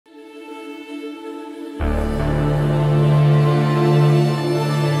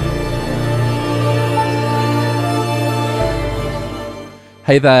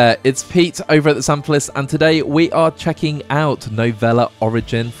Hey there, it's Pete over at the Sampleist, and today we are checking out Novella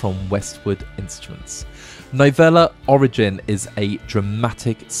Origin from Westwood Instruments. Novella Origin is a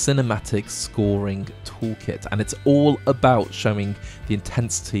dramatic, cinematic scoring toolkit, and it's all about showing the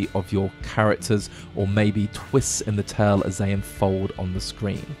intensity of your characters or maybe twists in the tale as they unfold on the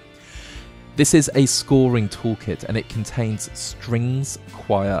screen. This is a scoring toolkit and it contains strings,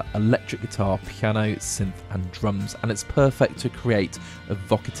 choir, electric guitar, piano, synth and drums, and it's perfect to create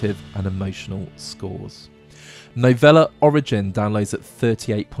evocative and emotional scores. Novella Origin downloads at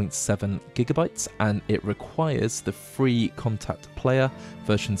 38.7 gigabytes and it requires the free Kontakt Player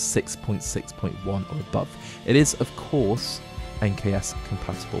version 6.6.1 or above. It is, of course, NKS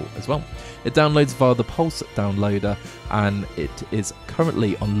compatible as well. It downloads via the Pulse downloader and it is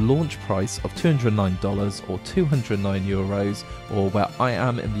currently on launch price of $209 or €209, or where I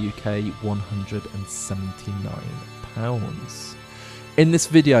am in the UK, £179. In this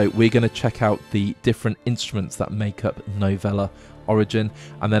video we're going to check out the different instruments that make up Novella Origin,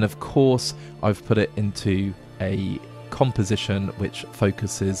 and then of course I've put it into a composition which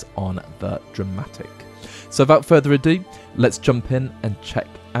focuses on the dramatic. So without further ado, let's jump in and check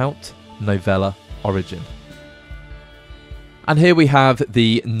out Novella Origin. And here we have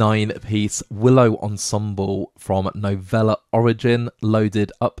the 9-piece Willow Ensemble from Novella Origin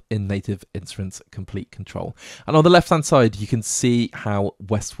loaded up in Native Instruments Complete Control. And on the left hand side you can see how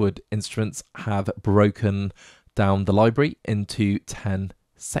Westwood Instruments have broken down the library into 10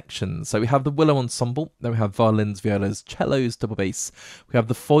 sections. So we have the Willow Ensemble, then we have violins, violas, cellos, double bass. We have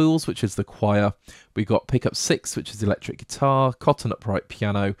the foils, which is the choir. We got pickup 6, which is the electric guitar, cotton upright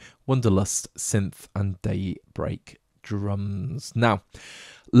piano, Wonderlust synth, and daybreak drums. Now,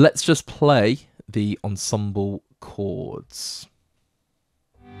 let's just play the ensemble chords.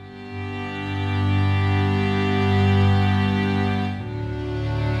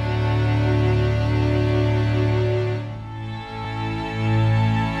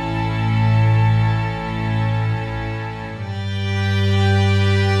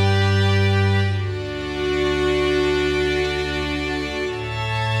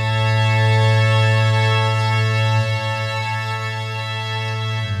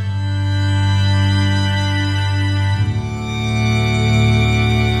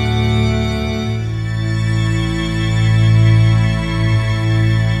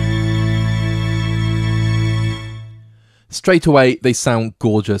 Straight away, they sound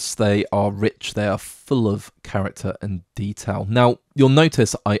gorgeous, they are rich, they are full of character and detail. Now, you'll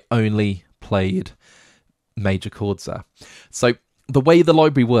notice I only played major chords there. So the way the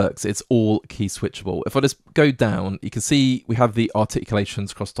library works, it's all key switchable. If I just go down, you can see we have the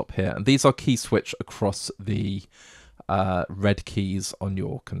articulations across top here, and these are key switch across the red keys on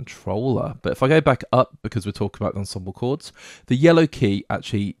your controller. But if I go back up, because we're talking about the ensemble chords, the yellow key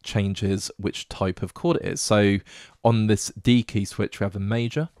actually changes which type of chord it is. So on this D key switch we have a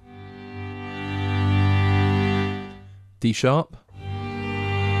major, D sharp,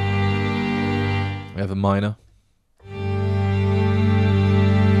 we have a minor,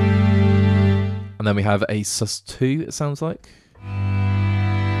 and then we have a sus2, it sounds like.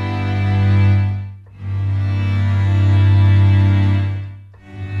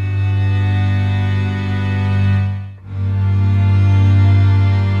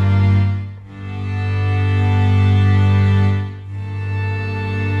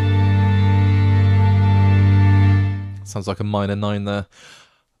 Sounds like a minor 9 there.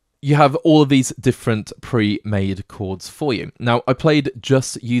 You have all of these different pre-made chords for you. Now, I played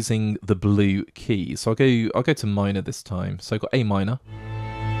just using the blue key, so I'll go to minor this time. So I've got A minor.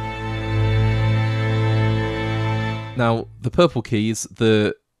 Now, the purple keys,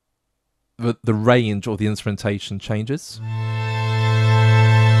 the range or the instrumentation changes.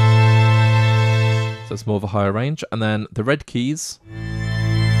 So it's more of a higher range. And then the red keys,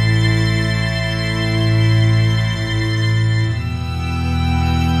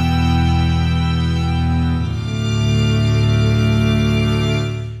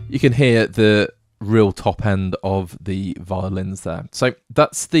 you can hear the real top end of the violins there. So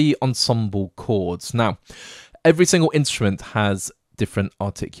that's the ensemble chords. Now, every single instrument has different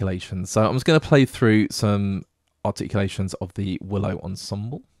articulations. So I'm just going to play through some articulations of the Willow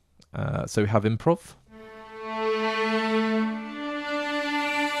Ensemble. So we have improv.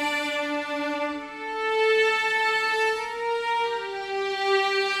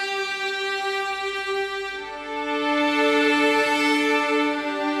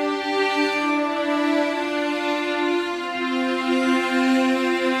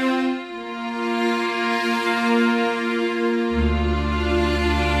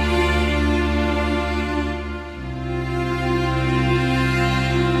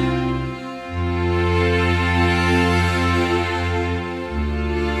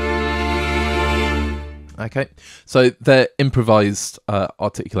 Okay, so they're improvised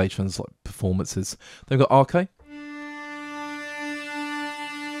articulations, like performances. They've got arco. And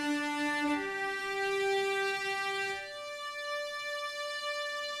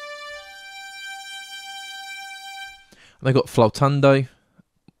they've got flautando,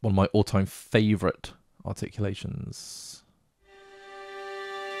 one of my all-time favourite articulations.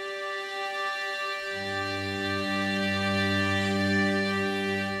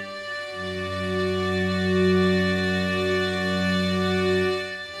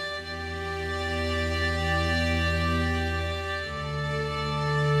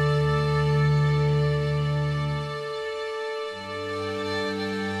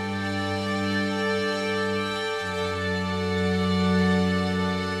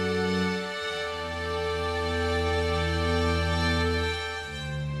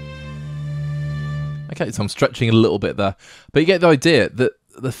 Okay, so I'm stretching a little bit there, but you get the idea that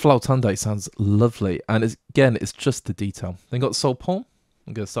the flautando sounds lovely, and again, it's just the detail. Then got sol pon.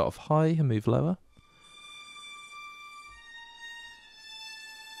 I'm going to start off high and move lower.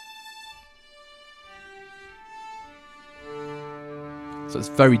 So it's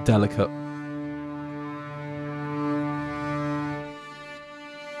very delicate.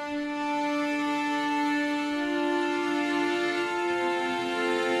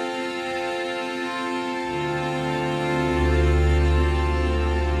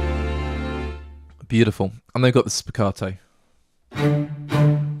 Beautiful. And they've got the spiccato.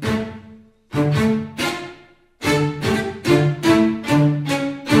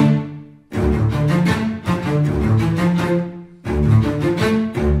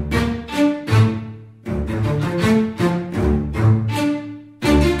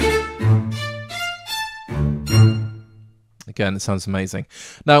 Again, it sounds amazing.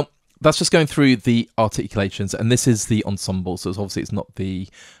 Now, that's just going through the articulations, and this is the ensemble, so obviously it's not the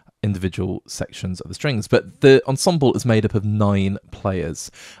individual sections of the strings, but the ensemble is made up of 9 players,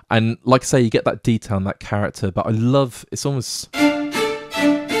 and like I say, you get that detail and that character, but I love, it's almost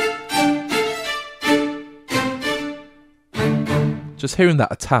just hearing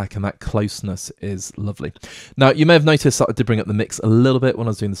that attack and that closeness is lovely. Now, you may have noticed that I did bring up the mix a little bit when I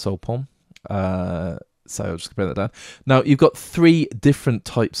was doing the sol pon, so I'll just bring that down. Now, you've got 3 different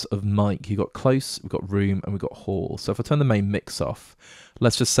types of mic. You've got close, we've got room, and we've got hall. So if I turn the main mix off,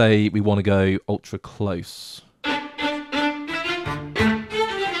 let's just say we want to go ultra close.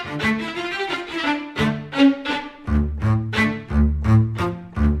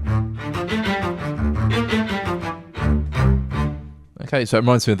 Okay, so it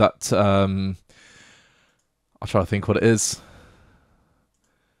reminds me of that, I'll try to think what it is.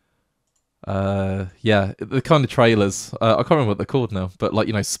 Yeah, the kind of trailers, I can't remember what they're called now, but like,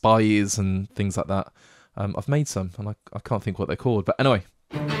 you know, spies and things like that. I've made some, and I can't think what they're called, but anyway.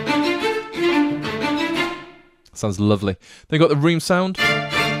 Sounds lovely. They've got the room sound.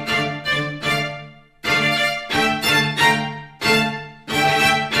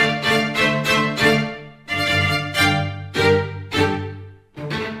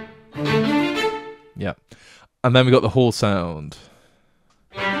 Yeah. And then we've got the hall sound.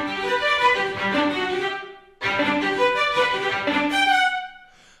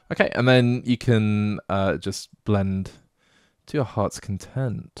 Okay, and then you can just blend to your heart's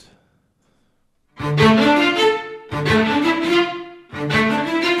content.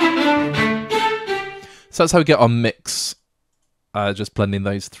 So that's how we get our mix, just blending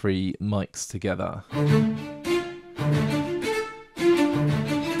those 3 mics together.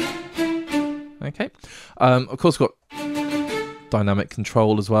 Okay, of course we've got dynamic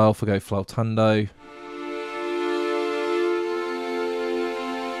control as well for go flautando.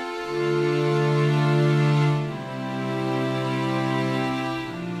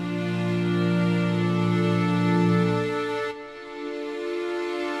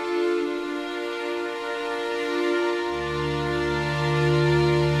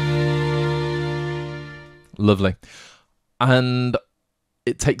 Lovely. And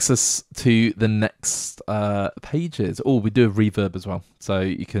it takes us to the next pages. Oh, we do a reverb as well. So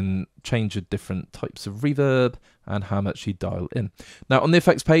you can change the different types of reverb and how much you dial in. Now, on the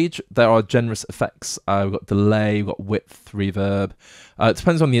effects page, there are generous effects. We've got delay, we've got width, reverb. It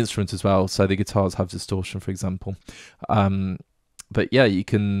depends on the instrument as well. So the guitars have distortion, for example. But yeah, you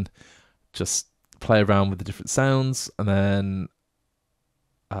can just play around with the different sounds, and then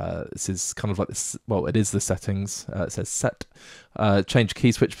this is kind of like this, well, it is the settings. It says set, change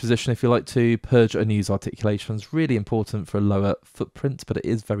key switch position if you like to, purge unused articulations, really important for a lower footprint, but it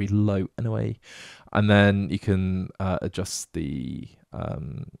is very low anyway. And then you can adjust the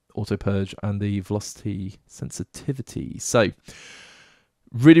auto purge and the velocity sensitivity. So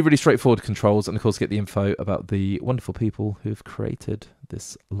Really, really straightforward controls, and of course get the info about the wonderful people who have created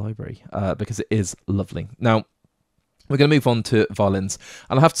this library, because it is lovely. Now, we're going to move on to violins,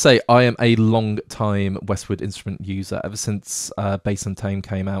 and I have to say I am a long-time Westwood Instrument user. Ever since Bass and Tame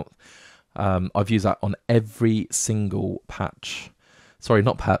came out, I've used that on every single patch. Sorry,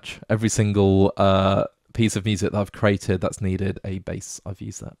 not patch. Every single piece of music that I've created that's needed a bass, I've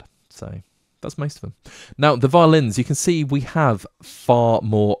used that. So that's most of them. Now, the violins, you can see we have far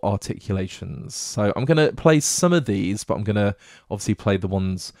more articulations. So I'm going to play some of these, but I'm going to obviously play the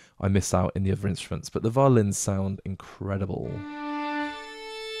ones I miss out in the other instruments. But the violins sound incredible.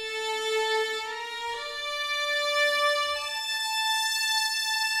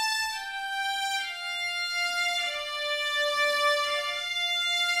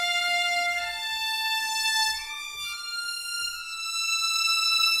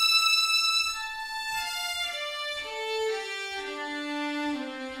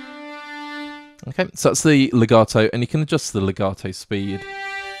 Okay, so that's the legato, and you can adjust the legato speed.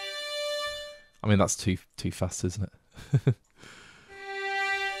 I mean, that's too fast, isn't it?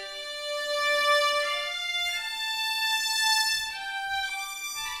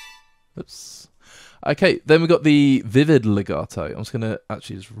 Oops. Okay, then we've got the vivid legato. I'm just going to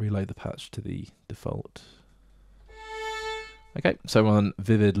actually just reload the patch to the default. Okay, so we're on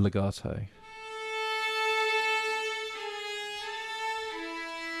vivid legato.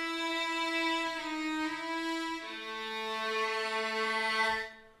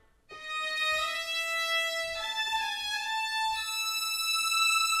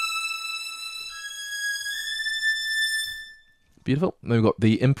 Beautiful. Then we've got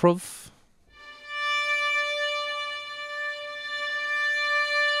the improv.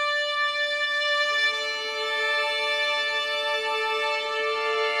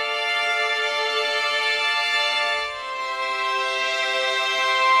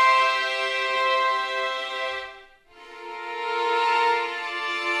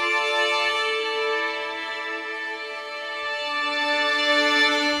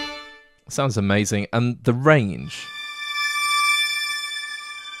 Sounds amazing. And the range.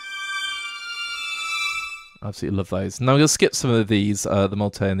 Absolutely love those. Now I'm going to skip some of these, the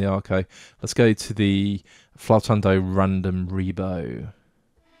Molte and the Arco. Let's go to the Flautando Random Rebo.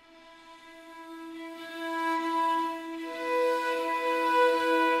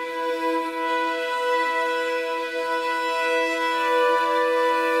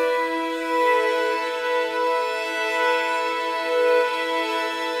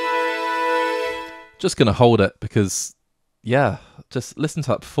 Just going to hold it because, yeah, just listen to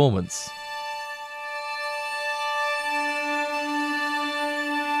that performance.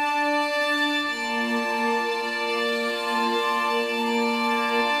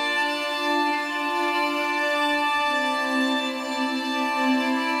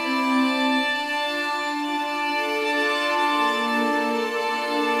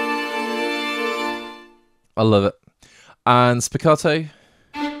 I love it. And spiccato.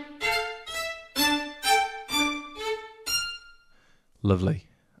 Lovely.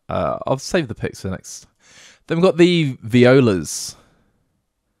 I'll save the pics for next. Then we've got the violas.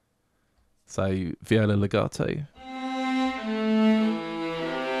 So viola legato.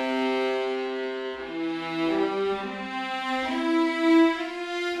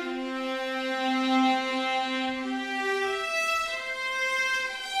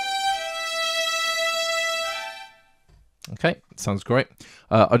 Okay, sounds great.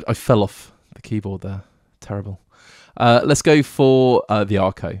 I fell off the keyboard there. Terrible. Let's go for the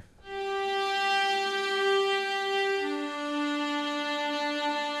Arco.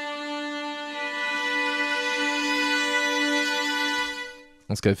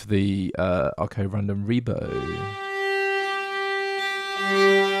 Let's go for the Arco Random Rebo.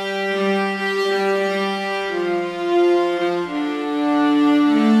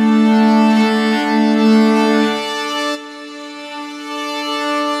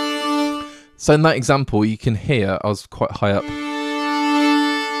 So in that example, you can hear I was quite high up.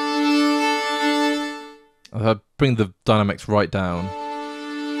 I bring the dynamics right down.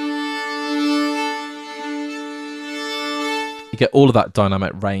 You get all of that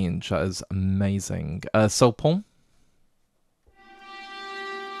dynamic range. That is amazing. Solpon.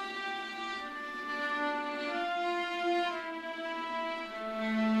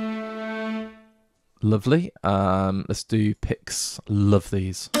 Lovely. Let's do picks. Love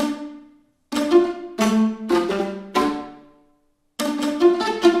these.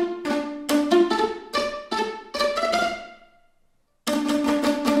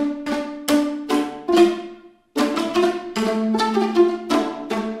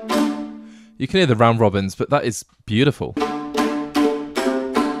 You can hear the round robins, but that is beautiful.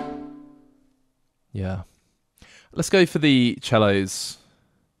 Yeah. Let's go for the cellos.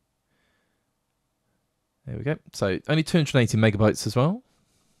 There we go. So only 280 megabytes as well.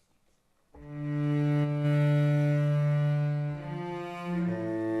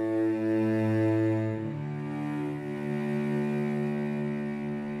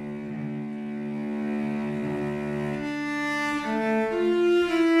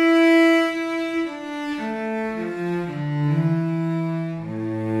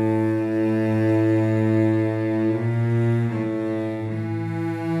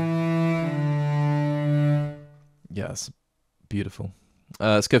 Yes, beautiful.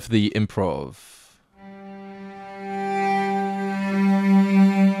 Let's go for the improv.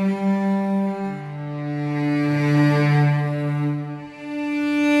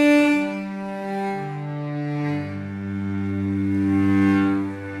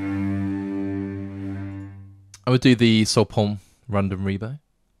 I would do the Solpon random rebo.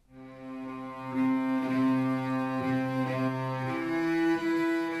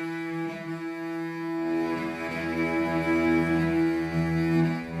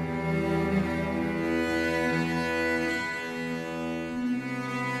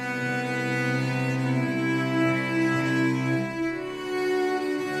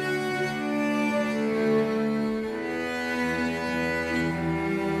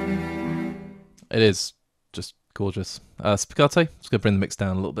 It is just gorgeous. Spiccato, just going to bring the mix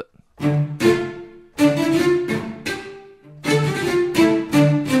down a little bit.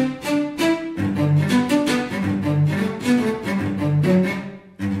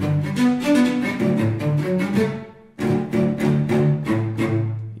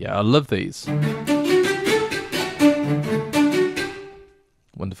 Yeah, I love these.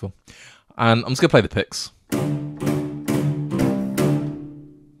 Wonderful. And I'm just going to play the picks.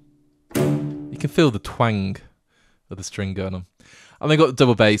 You can feel the twang of the string going on. And they got the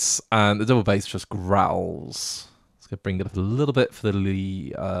double bass, and the double bass just growls. Let's go bring it up a little bit for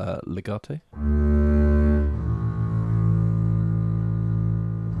the legato.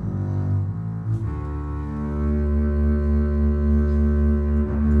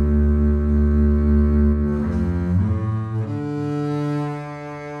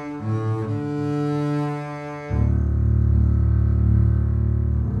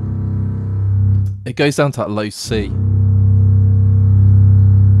 It goes down to that low C.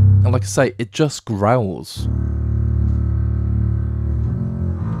 And like I say, it just growls.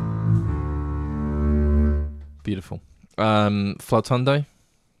 Beautiful. Flautando.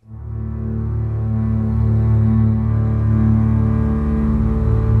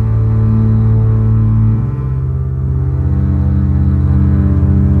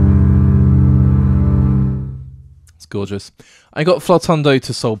 It's gorgeous. I got Flautando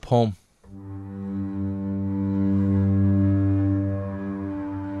to Solpon.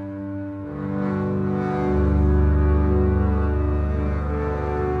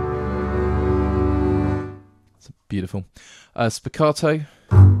 Beautiful. Spiccato.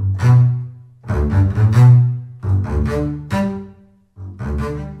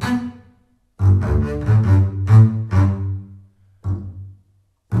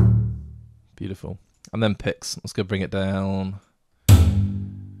 Beautiful. And then picks. Let's go bring it down.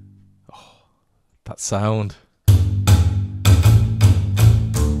 Oh, that sound.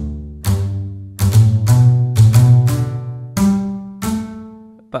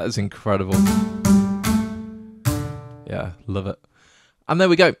 That is incredible. Yeah, love it. And there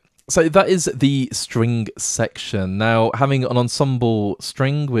we go. So that is the string section. Now, having an ensemble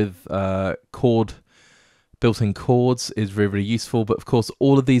string with built-in chords is really, really useful. But of course,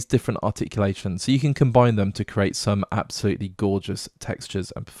 all of these different articulations, so you can combine them to create some absolutely gorgeous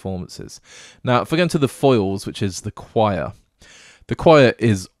textures and performances. Now, if we go into the foils, which is the choir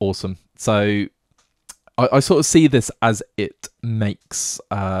is awesome. So I sort of see this as it makes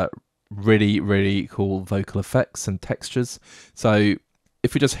really, really cool vocal effects and textures. So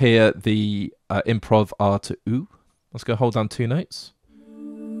if we just hear the improv R to oo, let's go hold down 2 notes.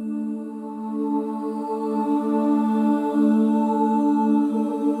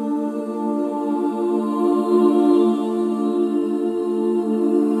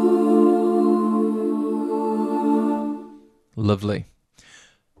 Lovely.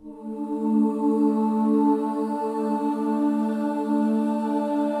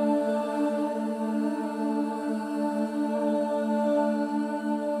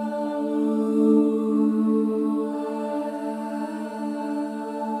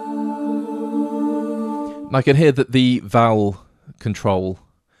 And I can hear that the vowel control,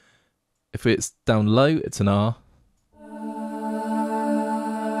 if it's down low, it's an R.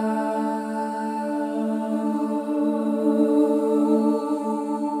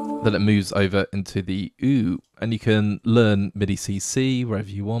 Then it moves over into the ooh, and you can learn MIDI CC wherever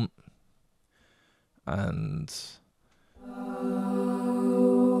you want, and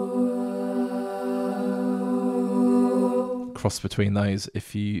cross between those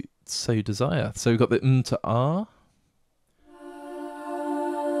if you so desire. So we've got the to R.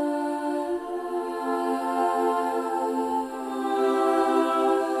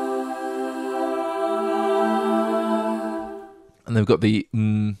 And then we've got the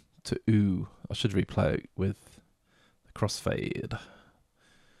to ooh. I should replay it with the crossfade.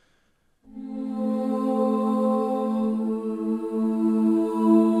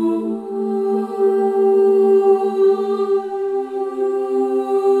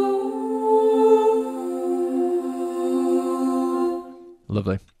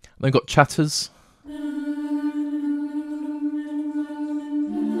 Lovely. Then we've got chatters.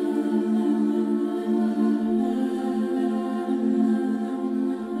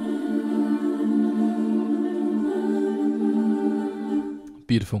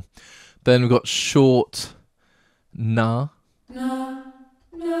 Beautiful. Then we've got short na.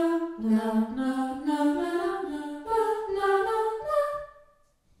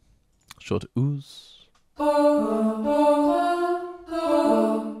 Short oohs.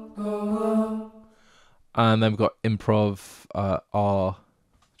 And then we've got improv R,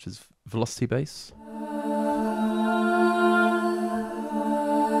 which is velocity bass.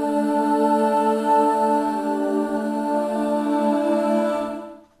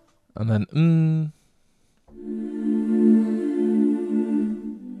 And then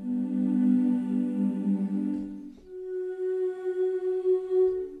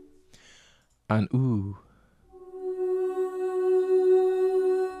and ooh.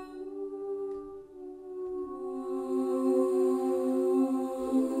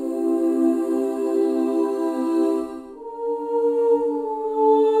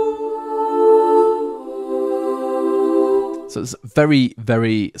 So it's very,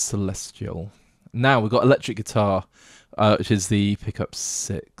 very celestial. Now we've got electric guitar, which is the pickup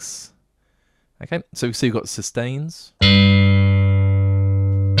 6. Okay, so we see we've got sustains.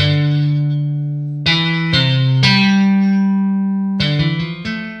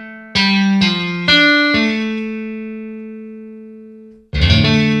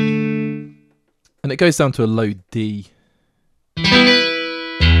 And it goes down to a low D.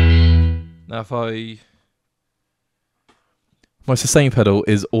 Now if my sustain pedal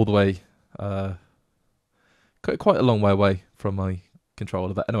is all the way, quite a long way away from my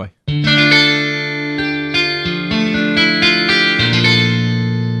controller, but anyway.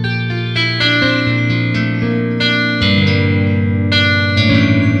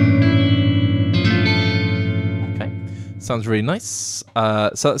 Okay, sounds really nice. So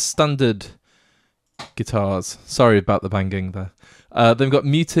that's standard guitars. Sorry about the banging there. Then we've got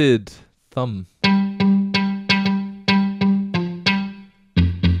muted thumb.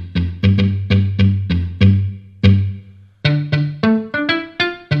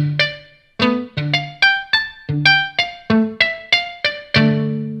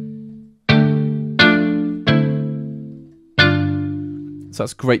 So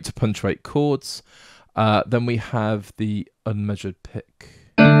that's great to punctuate chords. Then we have the unmeasured pick.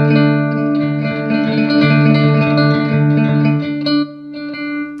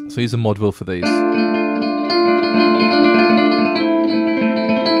 So use a mod wheel for these.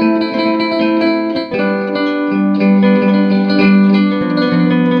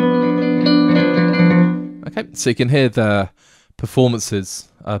 Okay, so you can hear the performances,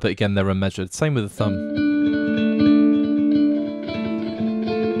 but again they're unmeasured. Same with the thumb.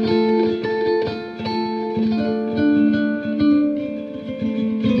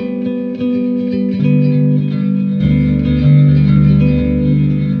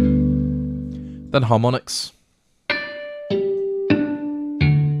 Then harmonics.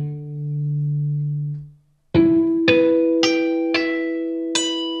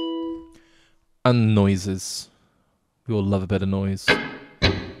 And noises. We all love a bit of noise.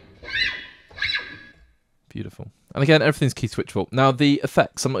 Beautiful. And again, everything's key switchable. Now the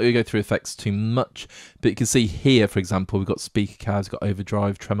effects, I'm not going to go through effects too much, but you can see here, for example, we've got speaker cabs, got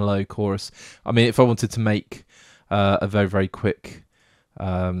overdrive, tremolo, chorus. I mean, if I wanted to make a very, very quick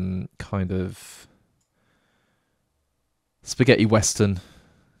kind of spaghetti western,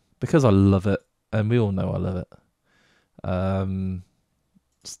 because I love it, and we all know I love it.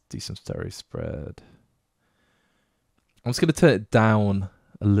 Let's do some stereo spread. I'm just going to turn it down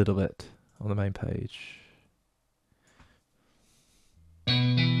a little bit on the main page.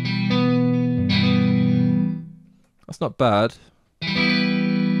 That's not bad.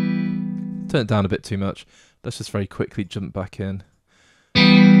 Turn it down a bit too much. Let's just very quickly jump back in.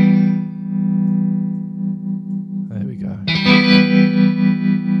 There we go.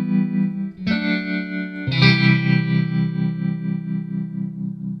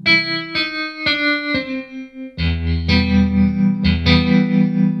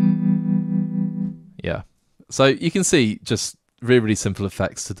 Yeah. So you can see just really, really simple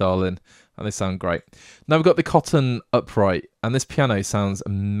effects to dial in, and they sound great. Now we've got the cotton upright, and this piano sounds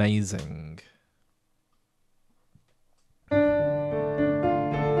amazing.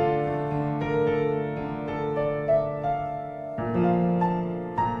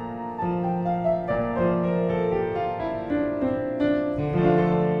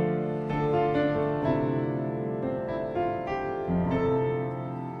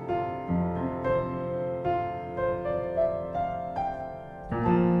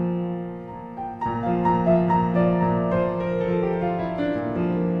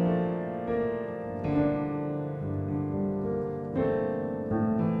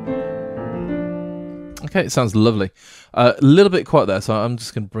 Okay, it sounds lovely. A little bit quiet there, so I'm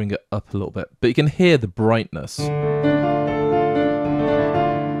just going to bring it up a little bit. But you can hear the brightness.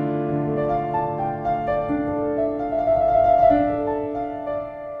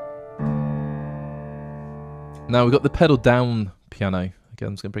 Now we've got the pedal down piano. Again,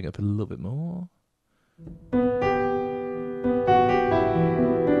 I'm just going to bring it up a little bit more.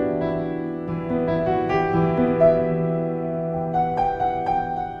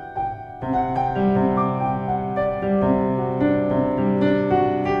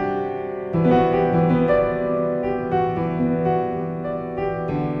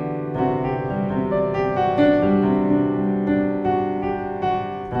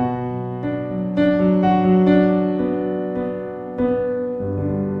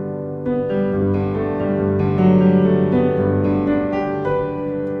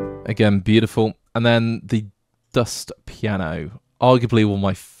 Again, beautiful. And then the dust piano, arguably one of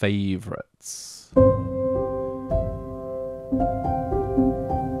my favourites.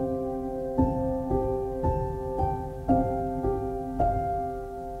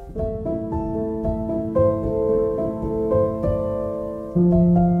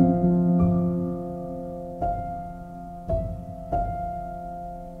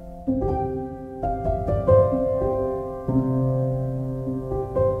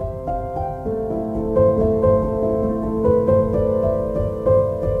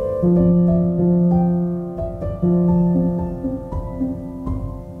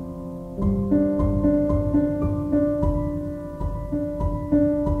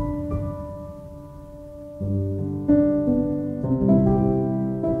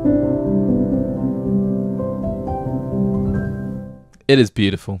 It is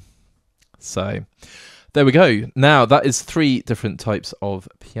beautiful. So there we go. Now that is 3 different types of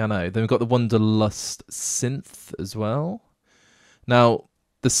piano. Then we've got the Wanderlust synth as well. Now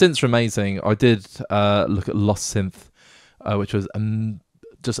the synths are amazing. I did look at Lost Synth, which was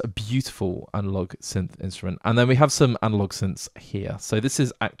just a beautiful analog synth instrument. And then we have some analog synths here. So this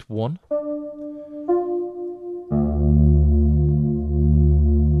is Act 1.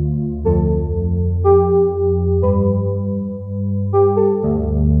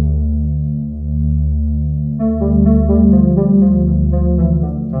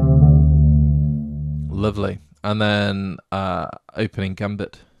 Lovely. And then opening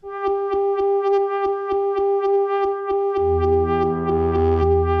gambit.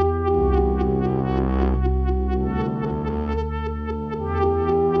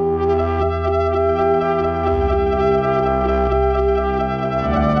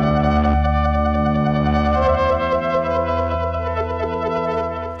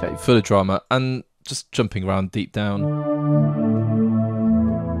 Okay, full of drama and just jumping around deep down.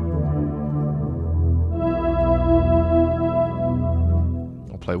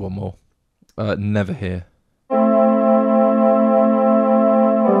 Play one more. Never Here.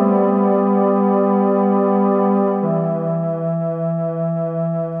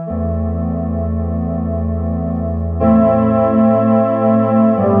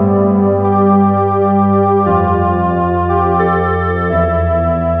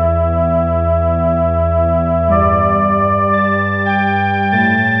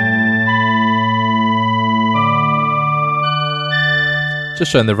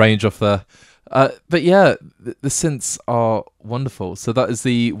 Just showing the range off there. But yeah, the synths are wonderful. So that is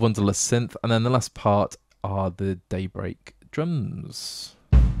the Wanderlust synth. And then the last part are the Daybreak drums.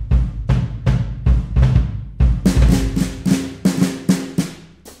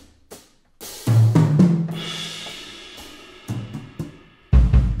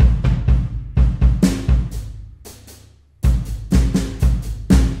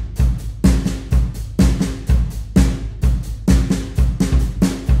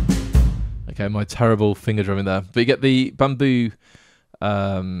 Okay, my terrible finger drumming there. But you get the bamboo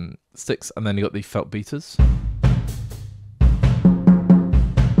sticks, and then you got the felt beaters.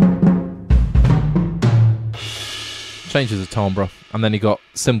 Changes of timbre, and then you got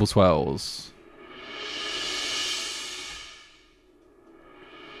cymbal swells.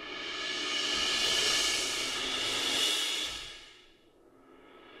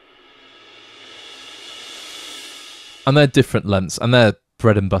 And they're different lengths, and they're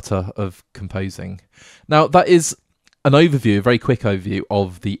bread and butter of composing. Now, that is an overview, a very quick overview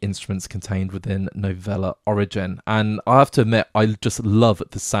of the instruments contained within Novella Origin. And I have to admit, I just love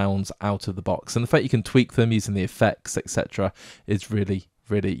the sounds out of the box. And the fact you can tweak them using the effects, etc. is really,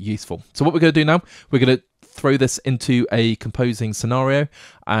 really useful. So what we're going to do now, we're going to throw this into a composing scenario.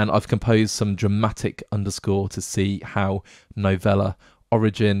 And I've composed some dramatic underscore to see how Novella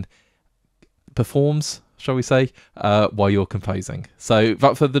Origin performs, shall we say, while you're composing. So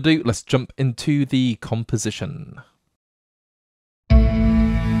without further ado, let's jump into the composition.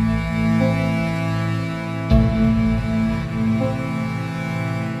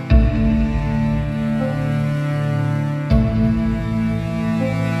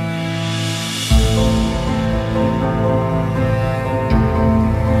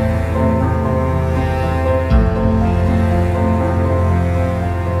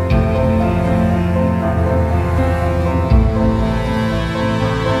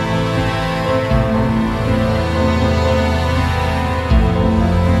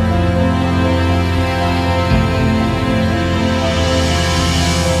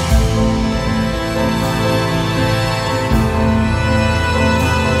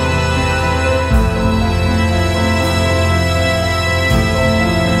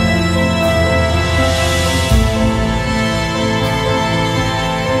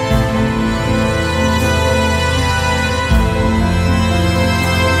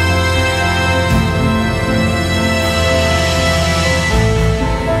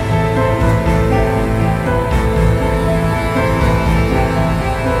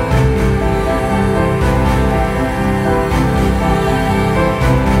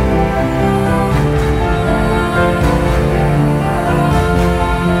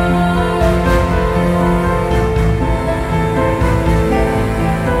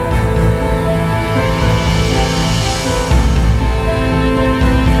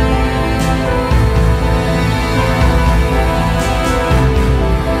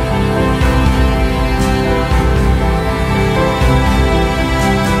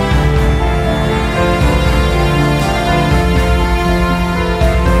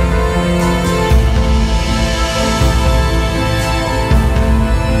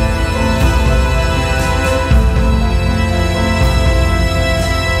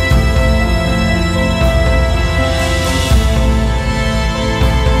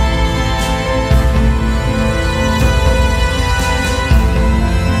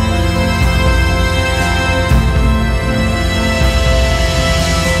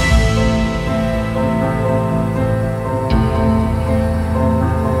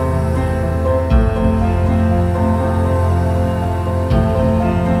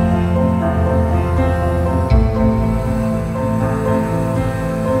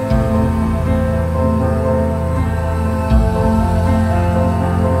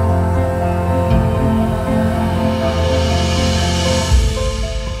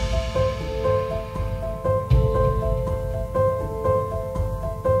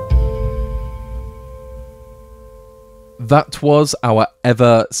 That was our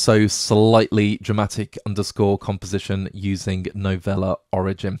ever so slightly dramatic underscore composition using Novella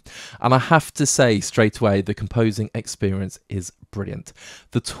Origin. And I have to say straight away, the composing experience is brilliant.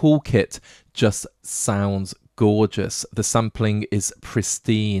 The toolkit just sounds gorgeous. The sampling is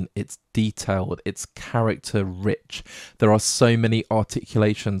pristine, it's detailed, it's character rich. There are so many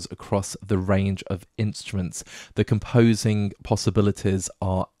articulations across the range of instruments. The composing possibilities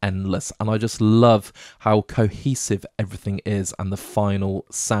are endless, and I just love how cohesive everything is, and the final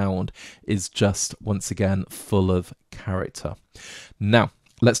sound is just once again full of character. Now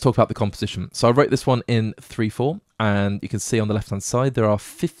let's talk about the composition. So I wrote this one in 3/4, and you can see on the left hand side there are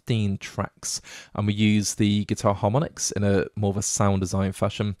 15 tracks, and we use the guitar harmonics in a more of a sound design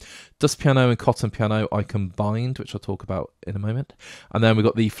fashion. Dust piano and cotton piano I combined, which I'll talk about in a moment, and then we've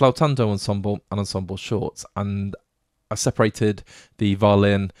got the flautando ensemble and ensemble shorts, and I separated the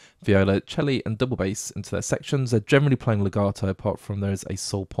violin, viola, cello and double bass into their sections. They're generally playing legato, apart from there is a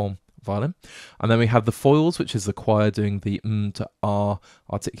sol pom violin. And then we have the foils, which is the choir doing the to R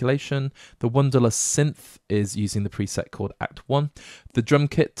articulation. The Wanderlust synth is using the preset called Act 1. The drum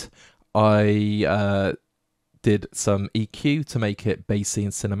kit, I did some EQ to make it bassy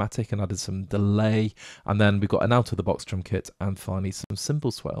and cinematic, and added some delay, and then we got an out-of-the-box drum kit, and finally some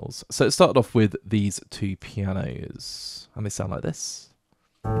cymbal swells. So it started off with these two pianos, and they sound like this.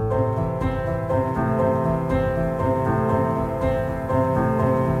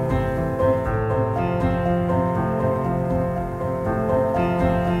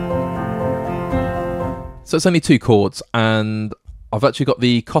 So it's only 2 chords, and I've actually got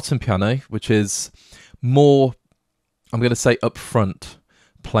the cotton piano, which is more, I'm going to say, up front,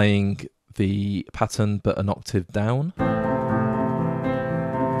 playing the pattern but an octave down.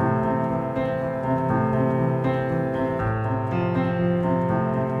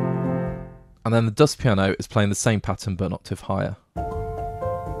 And then the dust piano is playing the same pattern but an octave higher.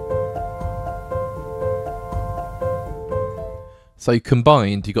 So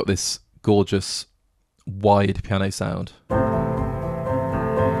combined, you got this gorgeous wide piano sound.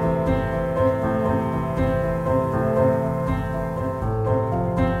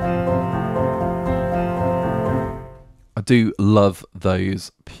 I do love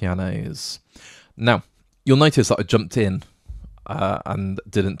those pianos. Now, you'll notice that I jumped in and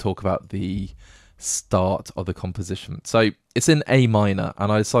didn't talk about the start of the composition. So it's in A minor,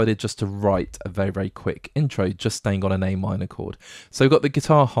 and I decided just to write a very, very quick intro, just staying on an A minor chord. So we've got the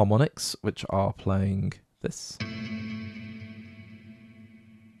guitar harmonics, which are playing this.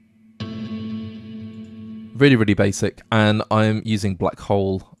 Really, really basic, and I'm using Black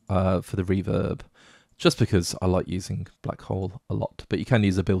Hole for the reverb, just because I like using Black Hole a lot, but you can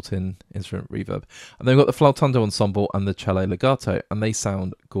use a built-in instrument reverb. And then we've got the flautando ensemble and the cello legato, and they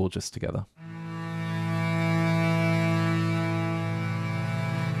sound gorgeous together.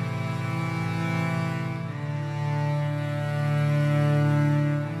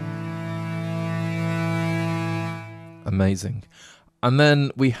 Amazing. And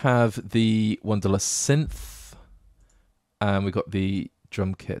then we have the Wonderless synth, and we've got the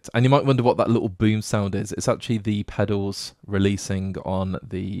drum kit. And you might wonder what that little boom sound is. It's actually the pedals releasing on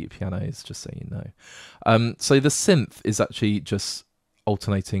the pianos, just so you know. So the synth is actually just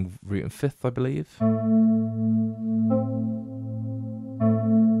alternating root and fifth, I believe.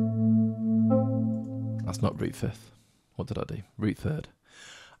 That's not root fifth. What did I do? Root third.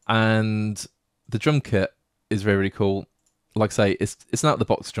 And the drum kit is very, really cool. Like I say, it's an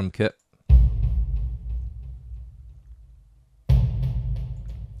out-of-the-box drum kit.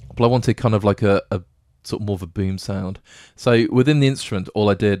 But I wanted kind of like a sort of more of a boom sound. So within the instrument, all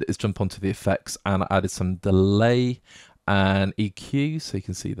I did is jump onto the effects, and I added some delay and EQ. So you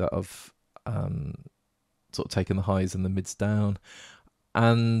can see that I've sort of taken the highs and the mids down.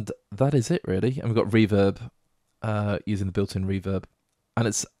 And that is it, really. And we've got reverb, using the built-in reverb. And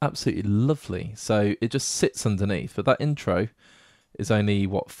it's absolutely lovely. So it just sits underneath. But that intro is only,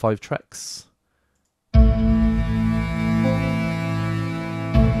 what, 5 tracks?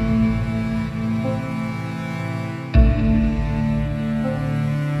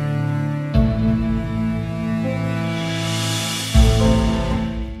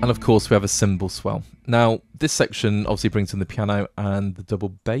 And of course we have a cymbal swell. Now this section obviously brings in the piano and the double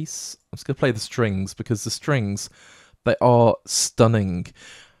bass. I'm just going to play the strings, because the strings, they are stunning.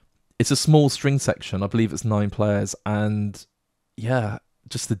 It's a small string section. I believe it's 9 players. And yeah,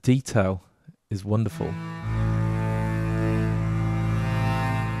 just the detail is wonderful.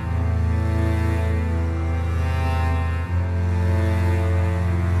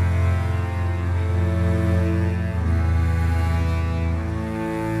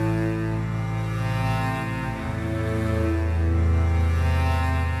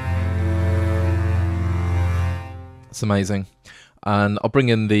 It's amazing. And I'll bring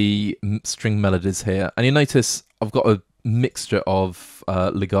in the string melodies here, and you notice I've got a mixture of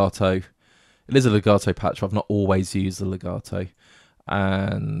legato. It is a legato patch. I've not always used the legato,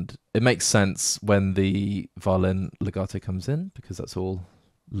 and it makes sense when the violin legato comes in, because that's all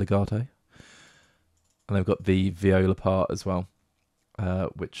legato. And they've got the viola part as well,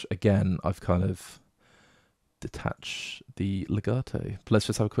 which again I've kind of detached the legato. But let's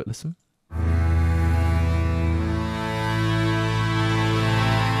just have a quick listen.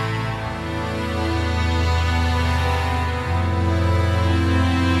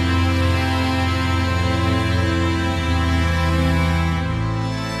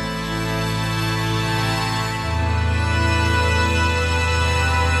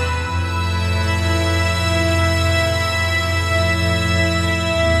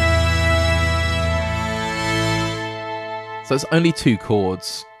 So it's only 2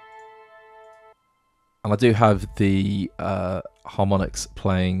 chords, and I do have the harmonics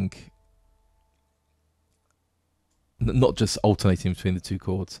playing, not just alternating between the 2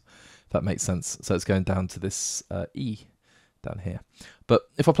 chords. That makes sense. So it's going down to this E down here. But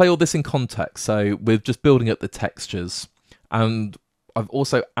if I play all this in context, so we're just building up the textures, and I've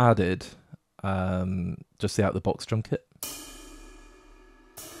also added just the out-of-the-box drum kit.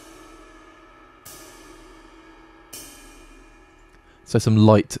 So some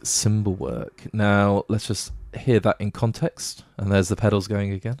light cymbal work. Now let's just hear that in context, and there's the pedals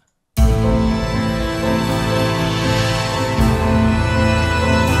going again.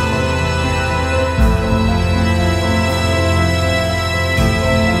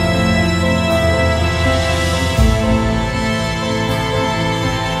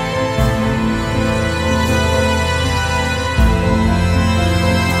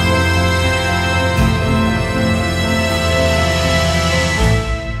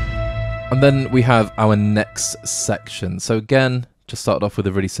 And then we have our next section. So again, just started off with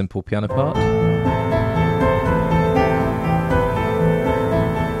a really simple piano part.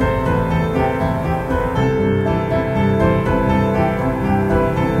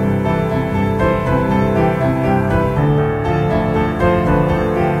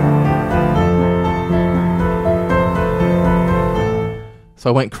 So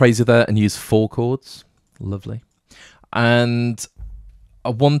I went crazy there and used 4 chords. Lovely. And I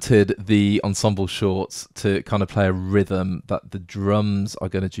wanted the ensemble shorts to kind of play a rhythm that the drums are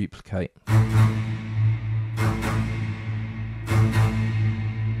going to duplicate.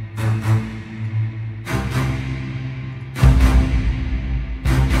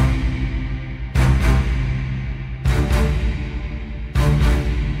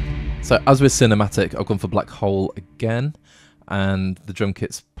 So as with cinematic, I've gone for Black Hole again, and the drum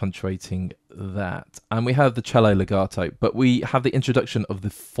kit's punctuating that. And we have the cello legato, but we have the introduction of the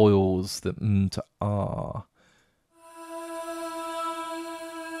foils, the to ah.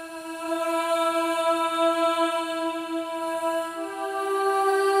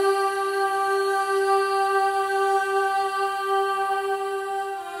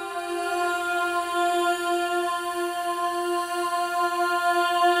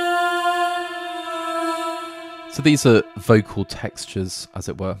 So these are vocal textures, as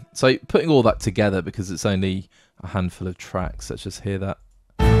it were. So putting all that together, because it's only a handful of tracks, let's just hear that.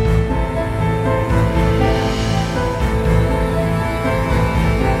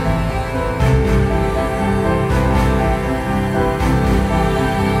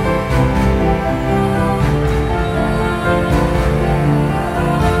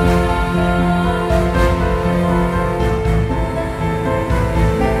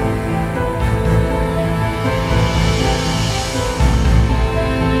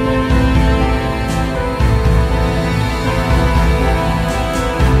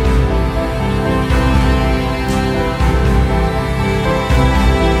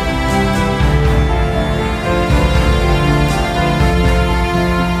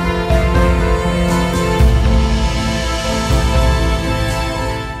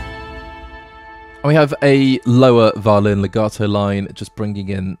 We have a lower violin legato line, just bringing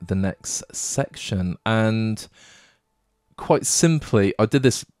in the next section. And quite simply, I did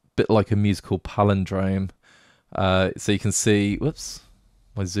this bit like a musical palindrome. So you can see, whoops,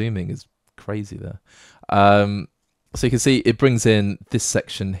 my zooming is crazy there. So you can see it brings in this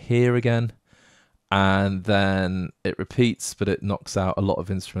section here again, and then it repeats, but it knocks out a lot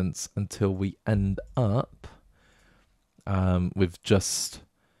of instruments until we end up with just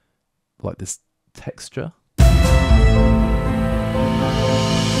like this texture.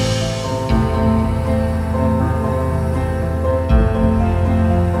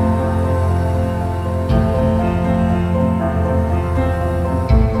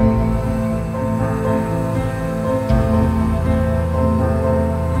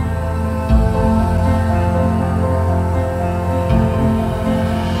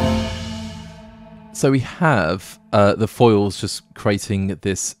 So we have the foils just creating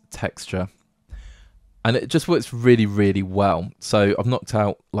this texture. And it just works really, really well. So I've knocked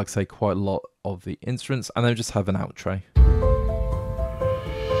out, like I say, quite a lot of the instruments, and then just have an outro.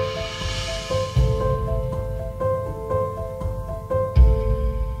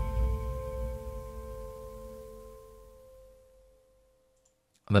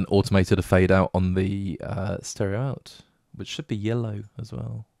 And then automated a fade out on the stereo out, which should be yellow as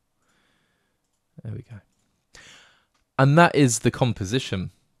well. There we go. And that is the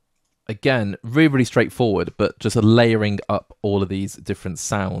composition. Again, really, really straightforward, but just layering up all of these different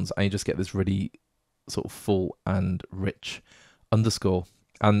sounds, and you just get this really sort of full and rich underscore.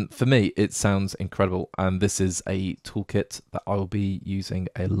 And for me, it sounds incredible. And this is a toolkit that I will be using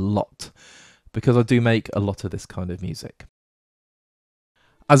a lot, because I do make a lot of this kind of music.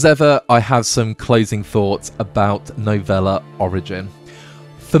 As ever, I have some closing thoughts about Novella Origin.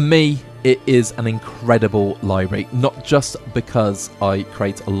 For me, it is an incredible library, not just because I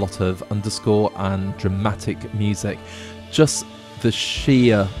create a lot of underscore and dramatic music, just the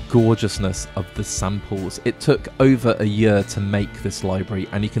sheer gorgeousness of the samples. It took over a year to make this library,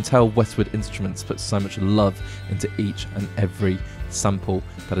 and you can tell Westwood Instruments put so much love into each and every sample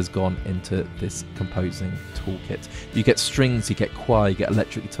that has gone into this composing toolkit. You get strings, you get choir, you get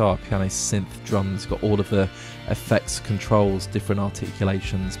electric guitar, piano, synth, drums, you've got all of the effects, controls, different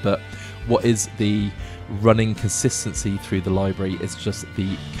articulations, but what is the running consistency through the library is just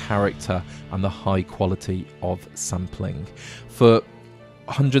the character and the high quality of sampling. For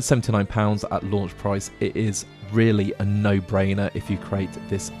 £179 at launch price, it is really a no-brainer if you create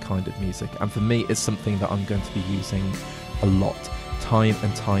this kind of music, and for me it's something that I'm going to be using a lot, time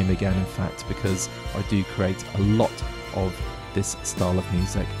and time again in fact, because I do create a lot of this style of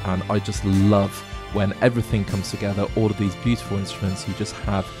music, and I just love when everything comes together, all of these beautiful instruments, you just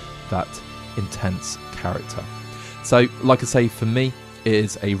have that intense character. So like I say, for me it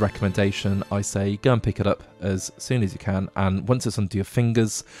is a recommendation. I say go and pick it up as soon as you can, and once it's under your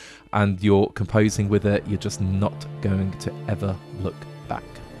fingers and you're composing with it, you're just not going to ever look back.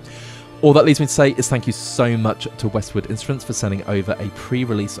 All that leaves me to say is thank you so much to Westwood Instruments for sending over a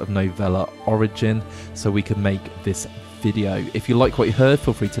pre-release of Novella Origin so we could make this video. If you like what you heard,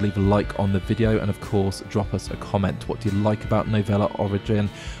 feel free to leave a like on the video, and of course drop us a comment. What do you like about Novella Origin?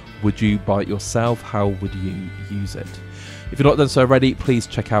 Would you buy it yourself? How would you use it? If you've not done so already, please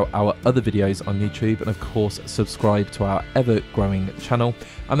check out our other videos on YouTube, and of course subscribe to our ever-growing channel,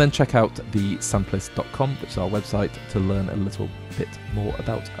 and then check out the Sampleist.com, which is our website, to learn a little bit more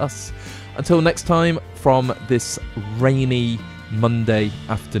about us. Until next time, from this rainy Monday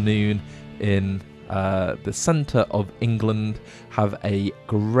afternoon in the centre of England, have a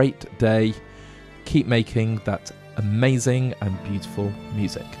great day. Keep making that amazing and beautiful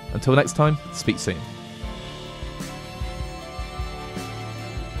music. Until next time, speak soon.